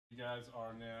guys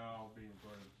are now being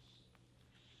burned.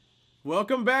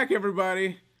 Welcome back,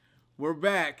 everybody. We're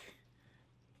back.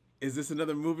 Is this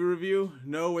another movie review?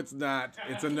 No, it's not.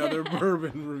 It's another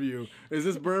bourbon review. Is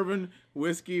this bourbon,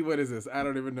 whiskey? What is this? I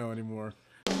don't even know anymore.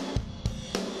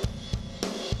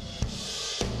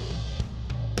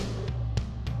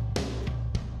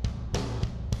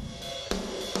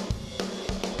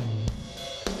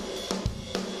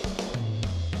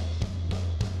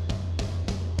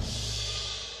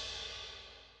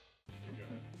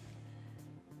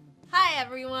 Hi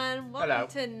everyone, welcome Hello.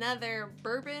 to another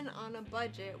Bourbon on a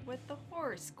Budget with the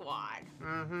Horror Squad.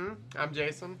 I'm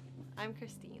Jason. I'm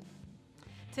Christine.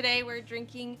 Today we're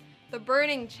drinking the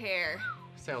Burning Chair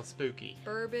Sounds spooky.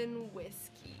 Bourbon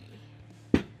Whiskey.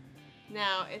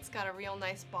 Now, it's got a real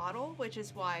nice bottle, which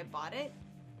is why I bought it.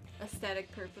 Aesthetic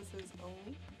purposes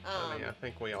only. I mean, I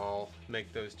think we all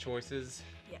make those choices.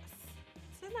 Yes,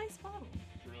 it's a nice bottle.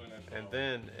 It's a really nice And bottle.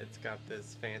 then it's got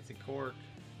this fancy cork.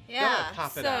 Yeah,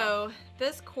 pop it so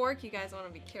this cork, you guys want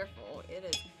to be careful. It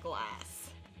is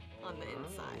glass on the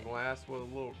inside. Glass with a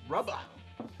little rubber.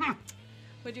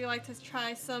 Would you like to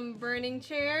try some Burning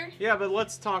Chair? Yeah, but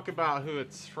let's talk about who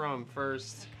it's from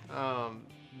first.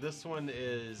 This one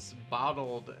is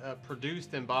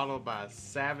produced and bottled by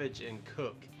Savage and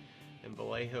Cooke in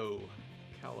Vallejo,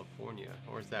 California.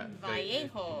 Or is that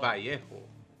Vallejo. Vallejo.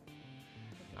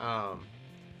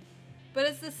 But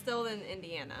it's distilled in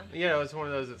Indiana. Yeah, it's one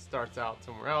of those that starts out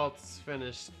somewhere else,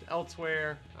 finished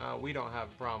elsewhere. We don't have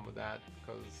a problem with that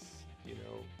because, you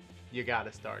know, you got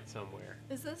to start somewhere.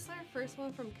 Is this our first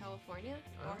one from California?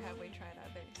 Or have we tried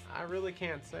others? I really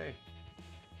can't say.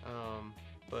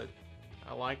 But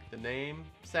I like the name,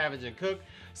 Savage and Cooke.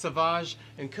 Savage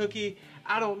and Cookie,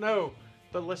 I don't know,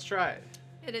 but let's try it.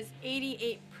 It is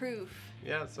 88 proof.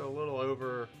 Yeah, so a little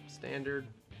over standard.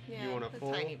 Yeah, You want a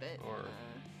full? tiny bit. Or...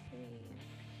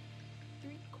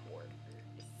 3/4.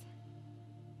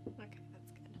 Okay,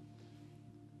 that's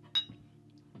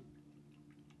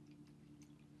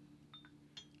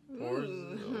good. Pours-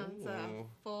 Ooh, it's a ooh.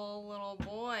 full little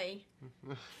boy.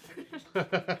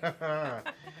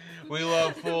 We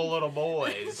love full little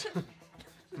boys.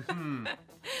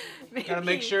 Gotta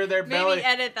make sure their Maybe belly.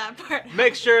 edit that part.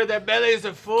 Make sure their bellies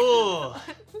are full.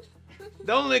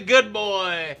 The only good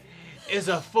boy is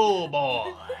a full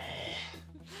boy.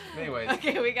 Anyways.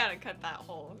 Okay, we gotta cut that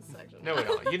whole section. No, we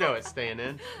don't. You know it's staying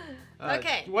in.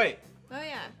 Okay. Wait. Oh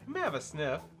yeah. I'm gonna have a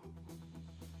sniff.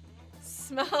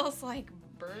 Smells like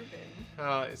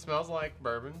bourbon. It smells like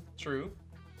bourbon. True.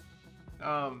 It's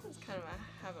kind of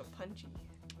have a punchy.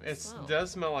 It smell.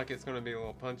 does smell like it's gonna be a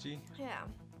little punchy, Yeah.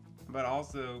 but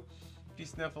also, if you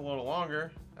sniff a little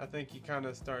longer, I think you kind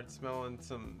of start smelling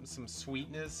some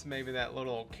sweetness. Maybe that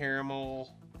little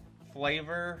caramel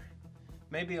flavor.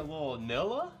 Maybe a little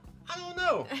vanilla. I don't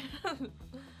know.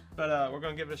 But we're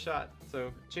gonna give it a shot.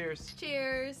 So, cheers.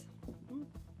 Cheers.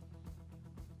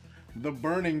 The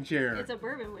Burning Chair. It's a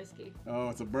bourbon whiskey. Oh,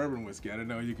 it's a bourbon whiskey. I didn't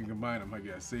know you can combine them, I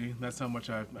guess. See, that's how much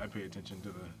I pay attention to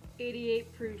the...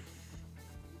 88 proof.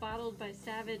 Bottled by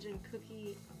Savage and Cooke,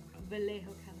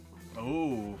 Vallejo, California.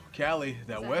 Oh, Cali,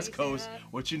 that that West how you say Coast. that?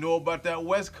 What you know about that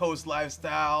West Coast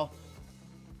lifestyle?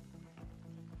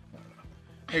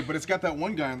 Hey, but it's got that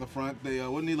one guy in the front. They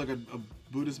wasn't he like a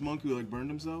Buddhist monk who like burned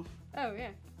himself? Oh, yeah.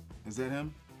 Is that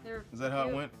him? There, Is that how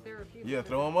it went? There were a few. Yeah,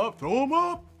 throw him up. Throw him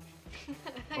up.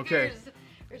 Okay.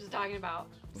 We're just talking about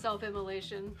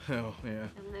self-immolation. Oh yeah.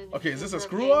 And then Okay, is this a number of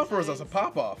screw off or is this a signs.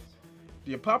 pop off?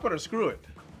 Do you pop it or screw it?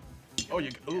 Oh,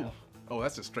 you. Ooh. Oh,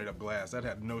 that's just straight up glass. That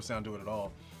had no sound to it at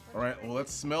all. All right. Well,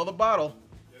 let's smell the bottle.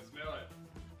 Yeah, smell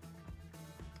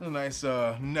it. A nice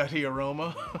nutty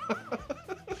aroma. I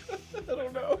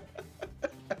don't know. I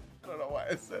don't know why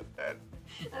I said that.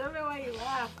 I don't know why you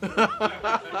laugh.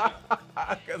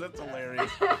 Because it's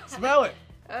hilarious. Smell it.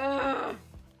 Ugh.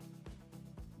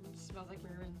 It smells like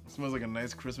bourbon. Smells like a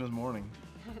nice Christmas morning.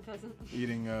 It doesn't.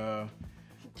 Eating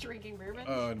Drinking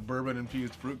bourbon? bourbon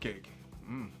infused fruitcake.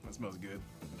 That smells good.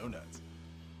 No nuts.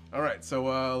 All right,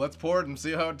 so let's pour it and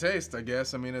see how it tastes. I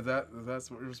guess. I mean, is that's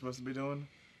what we're supposed to be doing?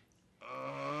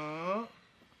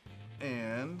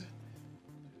 And.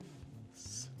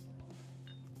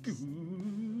 What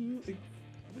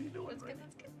are you doing? That's good,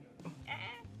 that's good.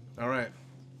 All right.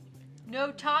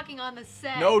 No talking on the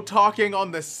set. No talking on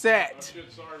the Oh, set.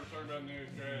 shit, sorry about news,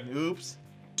 Grant. Oops.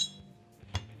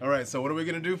 All right, so what are we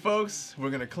gonna do, folks? We're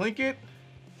gonna clink it,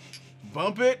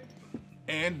 bump it,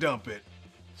 and dump it.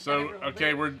 So,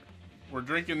 okay, we're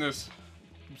drinking this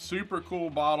super cool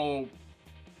bottle.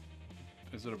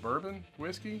 Is it a bourbon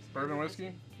whiskey? Bourbon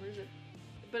whiskey? Where is it?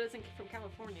 But it's from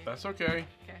California. That's okay.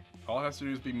 Okay. All it has to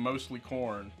do is be mostly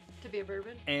corn. To be a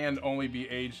bourbon? and only be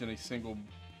aged in a single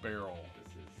barrel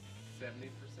This is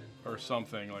 70%. or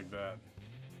something like that.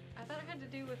 I thought it had to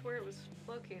do with where it was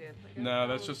located. Like, I No, thought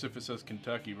that's it was just if it says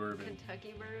Kentucky bourbon.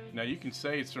 Kentucky bourbon. Now you can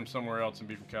say it's from somewhere else and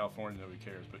be from California, nobody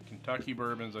cares. But Kentucky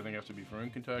bourbons, I think, have to be from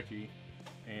Kentucky,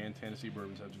 and Tennessee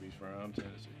bourbons have to be from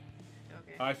Tennessee.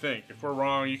 Okay. I think. If we're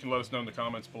wrong, you can let us know in the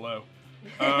comments below.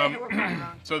 We're probably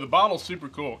wrong. So the bottle's super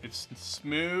cool. It's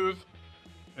smooth.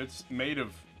 It's made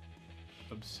of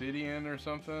obsidian or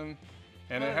something,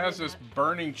 and it has this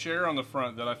burning chair on the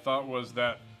front that I thought was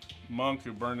that monk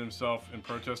who burned himself in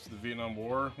protest of the Vietnam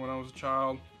War when I was a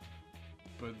child,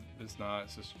 but it's not.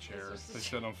 It's just a chair. It's just a They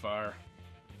set on fire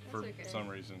for That's okay. some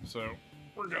reason. So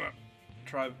we're gonna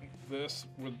try this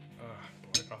with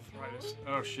boy, arthritis.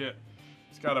 Oh shit!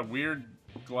 It's got a weird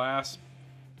glass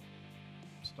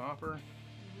stopper.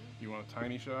 You want a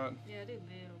tiny shot? Yeah, I did a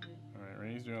little bit. All right,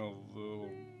 Rainey's doing a little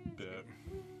bit.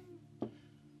 I'm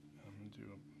gonna do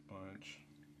a bunch.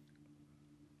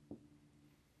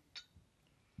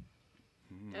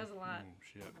 That was a lot.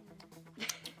 Shit.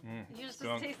 You just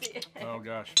Skunk. tasty it. Oh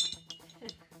gosh.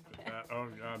 Oh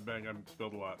god, bang! I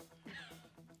spilled a lot.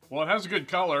 Well, it has a good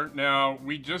color. Now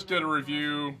we just did a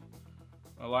review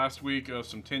last week of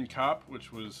some Tin Cup,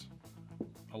 which was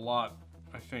a lot,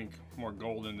 I think, more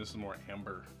golden. This is more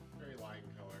amber. Very light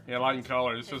in color. Yeah, light in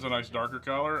color. This is a nice darker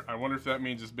color. I wonder if that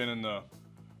means it's been in the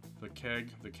keg,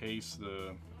 the case,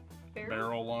 the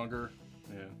barrel longer.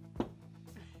 Yeah.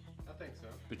 I think so.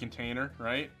 The container,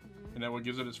 right? And that what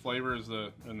gives it its flavor is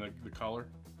the color,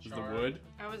 is the Char. wood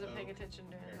I wasn't paying attention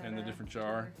to it. and the different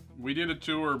jar. We did a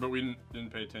tour, but we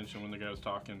didn't pay attention when the guy was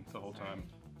talking the whole time.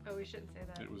 Oh, we shouldn't say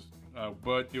that. It was,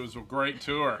 but it was a great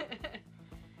tour.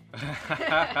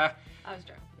 I was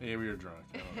drunk. Yeah, we were drunk.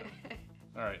 I don't know.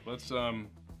 All right, let's doesn't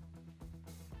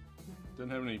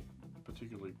have any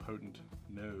particularly potent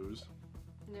nose.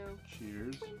 No.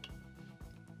 Cheers.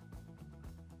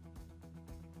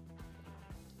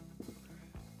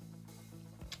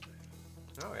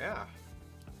 Oh yeah.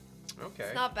 Okay.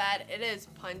 It's not bad. It is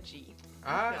punchy. feel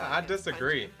I like it's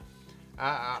disagree.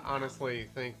 I honestly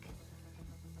think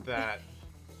that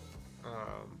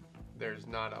there's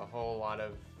not a whole lot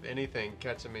of anything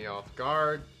catching me off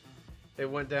guard. It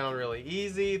went down really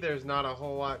easy. There's not a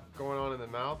whole lot going on in the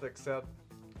mouth except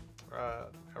a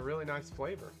really nice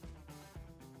flavor.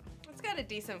 It's got a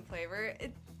decent flavor.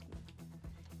 It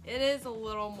is a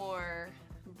little more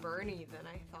burny than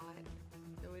I thought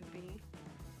it would be.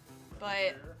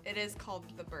 But it is called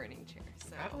the Burning Chair,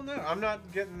 so. I don't know. I'm not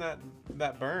getting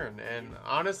that burn, and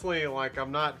honestly, like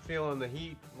I'm not feeling the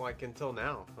heat like until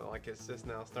now. Like it's just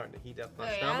now starting to heat up my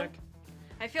Oh, yeah? stomach.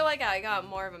 I feel like I got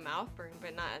more of a mouth burn,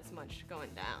 but not as much going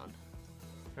down.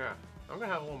 Yeah, I'm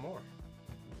gonna have a little more.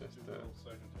 Just Do a little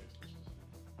second taste.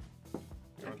 you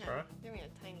wanna Okay. try? Give me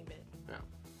a tiny bit. Yeah.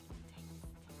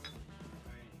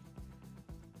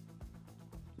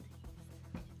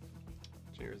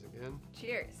 Cheers again.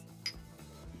 Cheers.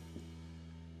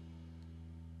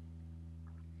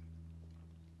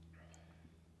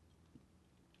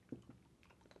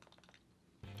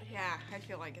 Yeah, I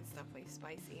feel like it's definitely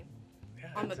spicy Yeah,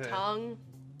 on the that's it. tongue,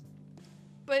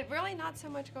 but really not so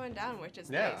much going down, which is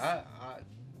Yeah, nice.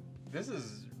 this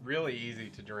is really easy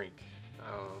to drink.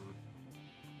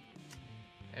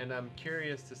 And I'm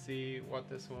curious to see what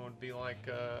this one would be like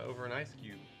over an ice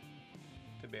cube,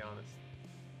 to be honest.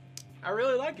 I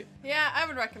really like it. Yeah, I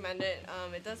would recommend it.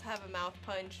 It does have a mouth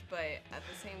punch, but at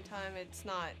the same time, it's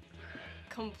not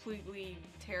completely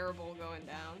terrible going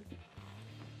down.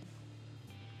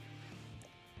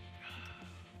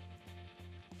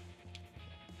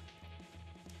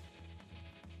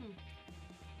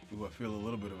 Ooh, I feel a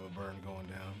little bit of a burn going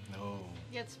down. No,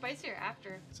 Yeah, it's spicier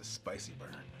after. it's a spicy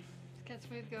burn. It's kind of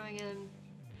smooth going in.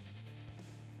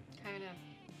 Kind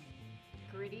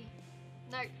of gritty.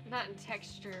 Not in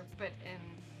texture, but in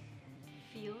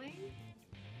feeling.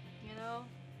 You know?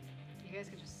 You guys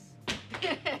could just...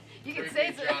 you could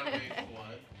say so.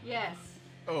 Yes.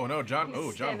 Oh no, John. He's Oh,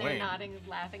 John standing there Wayne. nodding,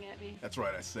 laughing at me. That's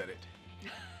right, I said it.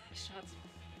 Shots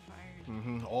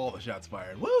fired. All the shots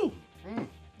fired. Woo!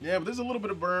 Yeah, but there's a little bit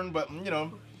of burn, but you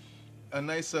know, a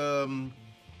nice smooth,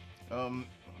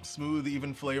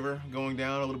 even flavor going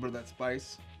down. A little bit of that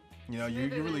spice. You know, you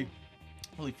Smoother really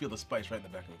feel the spice right in the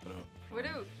back of the throat.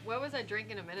 What was I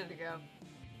drinking a minute ago?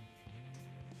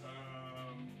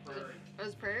 Prairie. It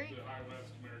was Prairie? The High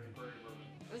West American Prairie Bourbon.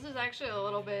 This is actually a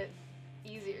little bit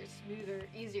easier, smoother,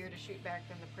 easier to shoot back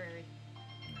than the Prairie.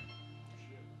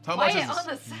 How much Quiet is on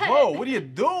the set. Whoa, what are you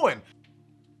doing?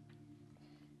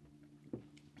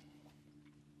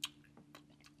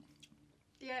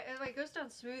 Yeah, it like goes down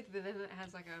not smooth, but then it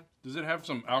has like a. Does it have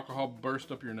some alcohol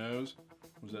burst up your nose?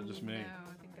 Or was that just me? No,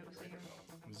 I think that was you.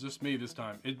 It's just me this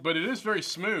time. But it is very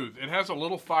smooth. It has a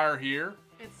little fire here,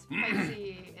 It's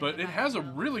spicy. but it has a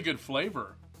really good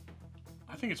flavor.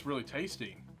 I think it's really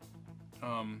tasty.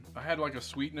 I had like a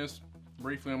sweetness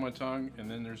briefly on my tongue, and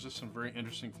then there's just some very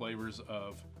interesting flavors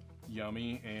of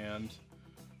yummy and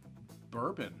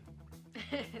bourbon.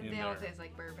 They all taste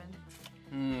like bourbon.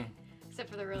 Mm. Except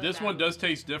for the really This bad one does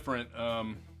taste different.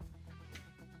 I'll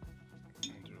do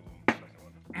a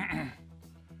second one.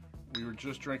 We were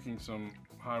just drinking some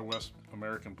High West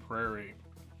American Prairie,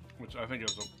 which I think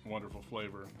has a wonderful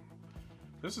flavor.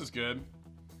 This is good.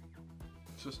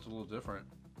 It's just a little different.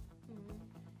 Mm-hmm.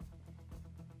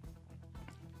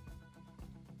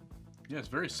 Yeah, it's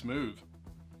very smooth.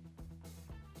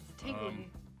 It's tingly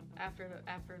after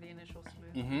the initial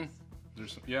smoothness. Mm-hmm.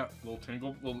 There's a little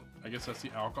tingle. I guess that's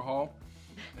the alcohol.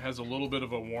 It has a little bit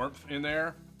of a warmth in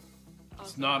there. It's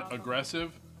Also not alcohol.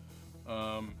 aggressive.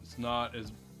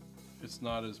 It's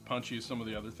not as punchy as some of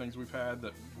the other things we've had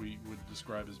that we would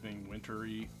describe as being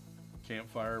wintry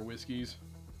campfire whiskeys.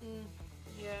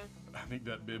 Yeah. I think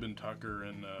that Bibb and Tucker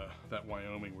and that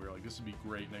Wyoming, we were like, this would be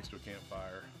great next to a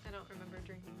campfire. I don't remember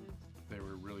drinking this. They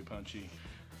were really punchy.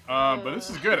 But this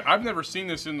is good. I've never seen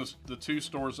this in the two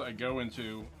stores I go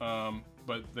into,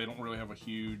 but they don't really have a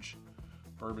huge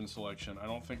bourbon selection. I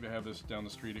don't think they have this down the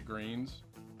street at Green's.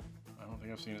 I don't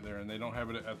think I've seen it there. And they don't have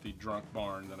it at the Drunk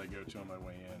Barn that I go to on my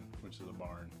way in, which is a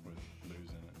barn with booze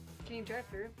in it. Can you drive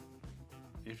through?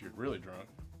 If you're really drunk.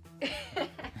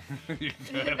 You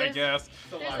could, I guess.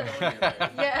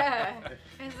 Yeah.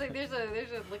 It's like there's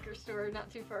a liquor store not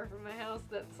too far from my house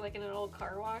that's like in an old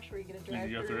car wash where you get to You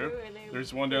drive can go through. and they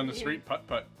There's one down the street,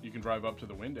 putt. You can drive up to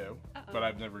the window, but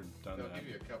I've never done They'll that. give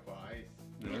you a cup of ice.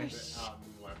 Really? No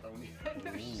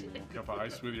shit. Ooh, cup of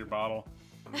ice with your bottle.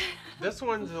 This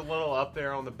one's a little up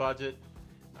there on the budget.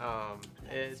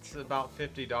 It's about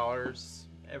 $50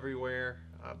 everywhere,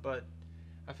 but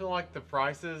I feel like the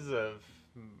prices of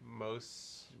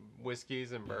most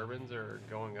whiskeys and bourbons are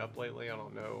going up lately. I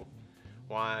don't know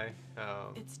why.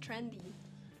 It's trendy.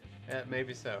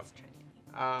 Maybe so. It's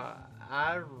trendy.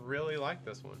 I really like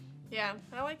this one. Yeah,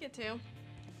 I like it too.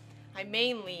 I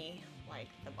mainly like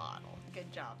the bottle.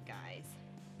 Good job, guys.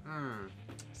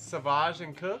 Savage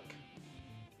and Cooke.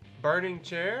 Burning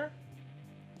Chair.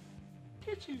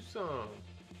 Get you some.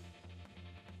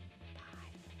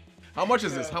 How much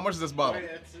is this? How much is this bottle?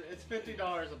 It's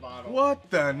 $50 a bottle. What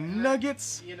the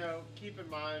nuggets? You know, keep in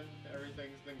mind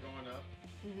everything's been going up.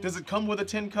 Does it come with a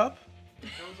tin cup? It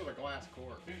comes with a glass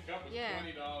cork. Cup is Yeah.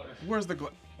 $20. Where's the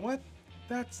what?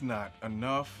 That's not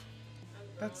enough.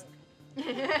 That's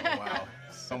wow.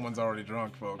 Someone's already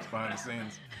drunk, folks, behind the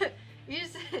scenes. You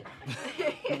just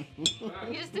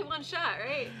you just did one shot,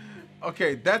 right?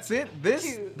 Okay, that's it. This,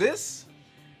 Two. this,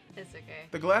 It's okay.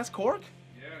 the glass cork.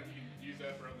 Yeah, you can use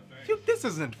that for other things. This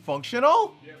isn't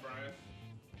functional. Yeah, Brian.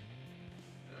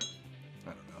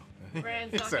 I don't know.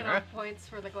 Brian's It's knocking a- off points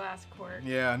for the glass cork.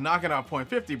 Yeah, knocking out point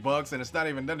 $50, and it's not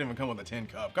even doesn't even come with a tin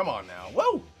cup. Come on now,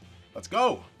 whoa, let's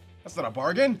go. That's not a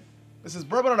bargain. This is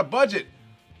bourbon on a budget,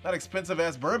 not expensive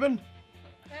ass bourbon.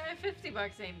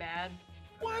 $50 ain't bad.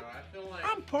 What? I feel like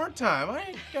I'm part time. I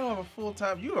ain't gonna have a full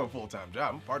time. You have a full time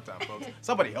job. I'm part time, folks.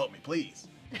 Somebody help me, please.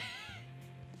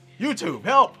 YouTube,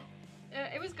 help.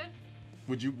 It was good.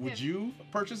 Would you Yeah.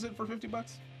 purchase it for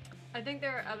 $50? I think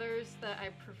there are others that I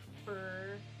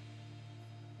prefer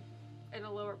at a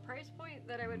lower price point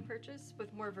that I would purchase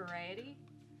with more variety.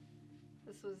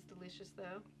 This was delicious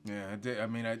though. Yeah, I did. I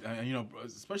mean, I you know,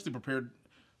 especially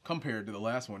compared to the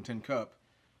last one, Tin Cup.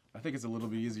 I think it's a little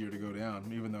bit easier to go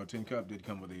down, even though Tin Cup did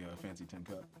come with a fancy Tin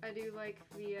Cup. I do like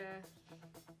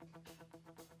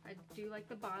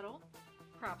the bottle.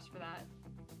 Props for that.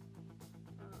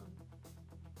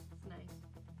 It's nice,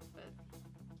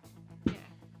 but yeah.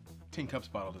 Tin Cup's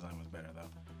bottle design was better though.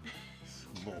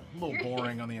 A little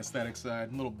boring on the aesthetic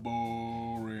side, a little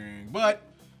boring, but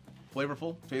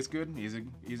flavorful, tastes good, easy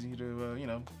to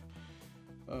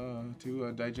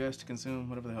to digest, consume,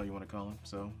 whatever the hell you want to call them.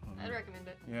 So I'd recommend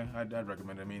it. yeah, I'd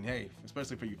recommend it. I mean, hey,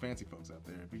 especially for you fancy folks out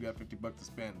there, if you got $50 to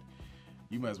spend,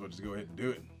 you might as well just go ahead and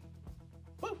do it.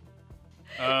 Woo!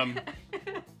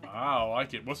 I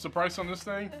like it. What's the price on this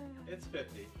thing? it's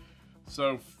 50.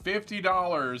 So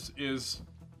 $50 is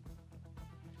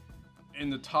in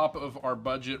the top of our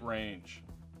budget range,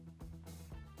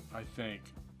 I think.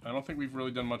 I don't think we've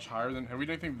really done much higher than. Have we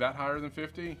done anything that higher than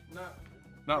 50?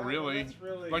 Not really. That's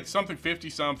really Like something 50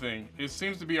 something. It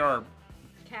seems to be our.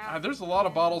 Cap. There's a lot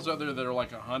of bottles out there that are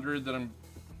like 100 that I'm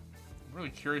really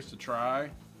curious to try.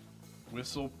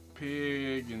 Whistle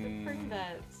pig For and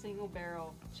that single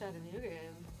barrel Chattanooga,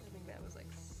 I think that was like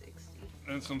 60.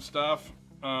 and some stuff.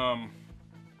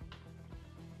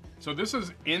 So this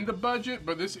is in the budget,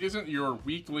 but this isn't your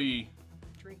weekly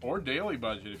Drink. or daily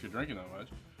budget if you're drinking that much.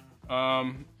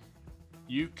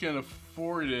 You can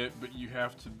afford it, but you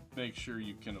have to make sure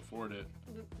you can afford it.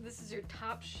 This is your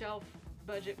top shelf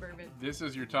budget bourbon. This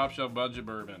is your top shelf budget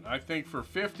bourbon. I think for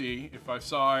 50, if I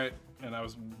saw it and I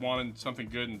was wanting something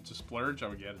good and to splurge, I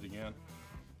would get it again.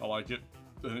 I like it.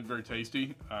 I think very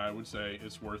tasty. I would say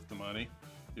it's worth the money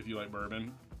if you like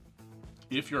bourbon.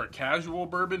 If you're a casual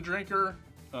bourbon drinker,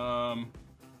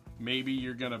 maybe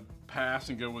you're gonna pass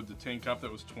and go with the tin cup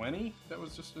that was 20. That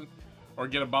was just or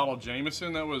get a bottle of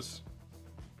Jameson that was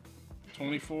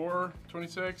 24,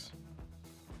 26,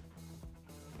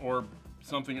 or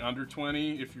something under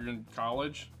 20 if you're in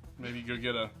college. Maybe go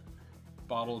get a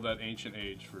bottle of that Ancient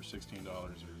Age for $16 or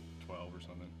 12 or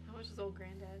something. How much is Old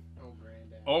Granddad? Oh,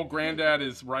 granddad. Old Granddad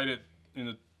is right at in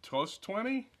the close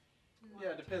 20. Yeah,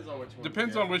 it depends on which one.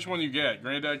 Depends on which one you get.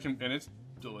 Granddad can, and it's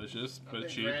delicious, I but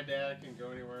think cheap. Granddad can go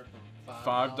anywhere from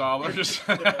 $5 to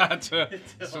some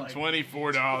like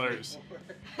 $24.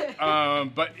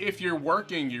 But if you're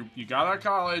working, you got out of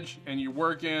college and you're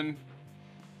working,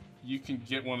 you can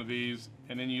get one of these,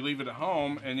 and then you leave it at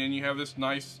home, and then you have this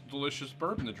nice, delicious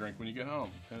bourbon to drink when you get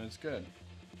home, and it's good.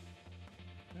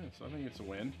 Yeah, so I think it's a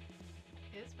win.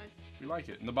 It's fine. We like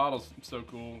it, and the bottle's so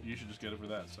cool. You should just get it for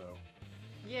that. So.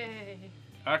 Yay.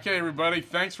 Okay, everybody,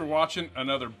 thanks for watching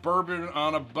another Bourbon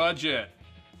on a Budget.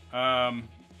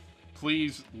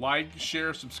 Please like,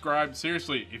 share, subscribe.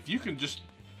 Seriously, if you can just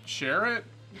share it,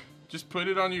 just put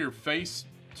it on your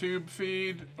FaceTube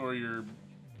feed or your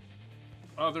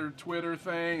other Twitter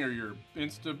thing or your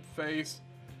Insta face.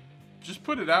 Just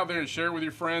put it out there and share it with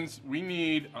your friends. We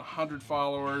need 100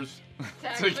 followers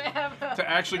to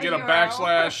actually get a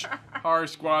 / Horror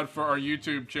Skwaad for our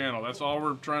YouTube channel. That's all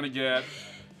we're trying to get.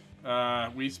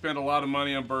 We spend a lot of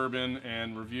money on bourbon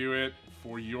and review it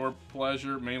for your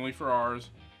pleasure, mainly for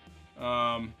ours.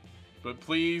 But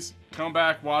please come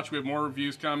back, watch. We have more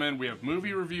reviews coming. We have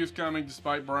movie reviews coming,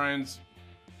 despite Brian's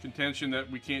contention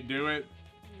that we can't do it.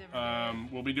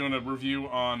 We'll be doing a review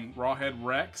on Rawhead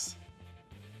Rex,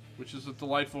 which is a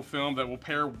delightful film that will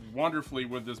pair wonderfully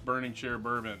with this Burning Chair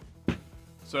Bourbon.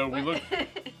 So we look.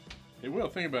 It will.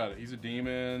 Think about it. He's a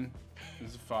demon.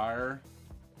 There's a fire.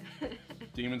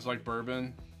 Demons like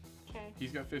bourbon. Okay.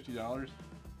 He's got $50.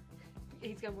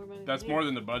 He's got more money. That's than more you.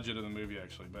 than the budget of the movie,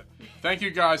 actually. But thank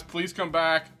you, guys. Please come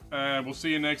back. We'll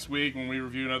see you next week when we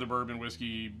review another bourbon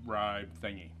whiskey rye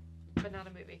thingy. But not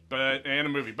a movie. And a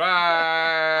movie.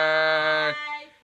 Bye. Bye.